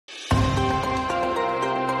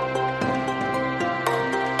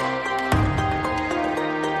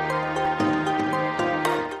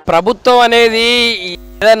ప్రభుత్వం అనేది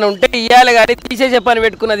ఏదైనా ఉంటే ఇయ్యాలి కానీ తీసేసే పని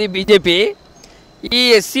పెట్టుకున్నది బీజేపీ. ఈ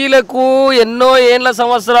ఎస్సీలకు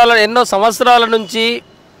ఎన్నో సంవత్సరాల నుంచి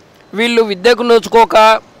వీళ్ళు విద్యకు నోచుకోక,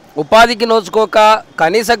 ఉపాధికి నోచుకోక,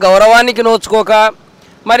 కనీస గౌరవానికి నోచుకోక,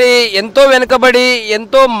 మరి ఎంతో వెనుకబడి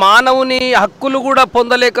ఎంతో మానవుని హక్కులు కూడా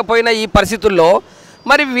పొందలేకపోయిన ఈ పరిస్థితుల్లో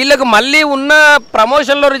మరి వీళ్ళకు మళ్ళీ ఉన్న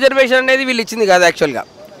ప్రమోషన్లో రిజర్వేషన్ అనేది వీళ్ళు ఇచ్చింది కాదు. యాక్చువల్గా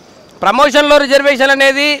ప్రమోషన్లో రిజర్వేషన్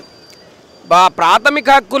అనేది ప్రాథమిక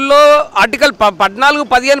హక్కుల్లో ఆర్టికల్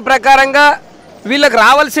 14-15 ప్రకారంగా వీళ్ళకి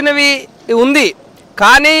రావాల్సినవి ఉంది.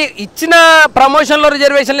 కానీ ఇచ్చిన ప్రమోషన్లో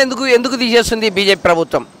రిజర్వేషన్లు ఎందుకు తీసేస్తుంది బీజేపీ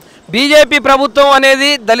ప్రభుత్వం? బీజేపీ ప్రభుత్వం అనేది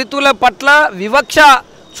దళితుల పట్ల వివక్ష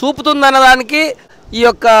చూపుతుందన్నదానికి ఈ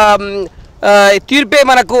యొక్క తీర్పే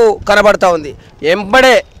మనకు కనబడతా ఉంది.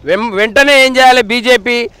 వెంటనే ఏం చేయాలి?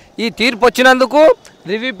 బీజేపీ ఈ తీర్పు వచ్చినందుకు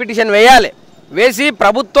రివ్యూ పిటిషన్ వేసి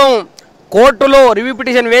ప్రభుత్వం కోర్టులో రివ్యూ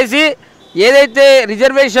పిటిషన్ వేసి ఏదైతే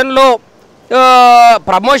రిజర్వేషన్లో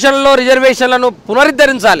ప్రమోషన్లో రిజర్వేషన్లను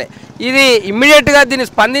పునరుద్ధరించాలి. ఇది ఇమ్మీడియట్గా దీన్ని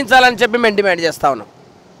స్పందించాలని చెప్పి మేము డిమాండ్ చేస్తా ఉన్నాం.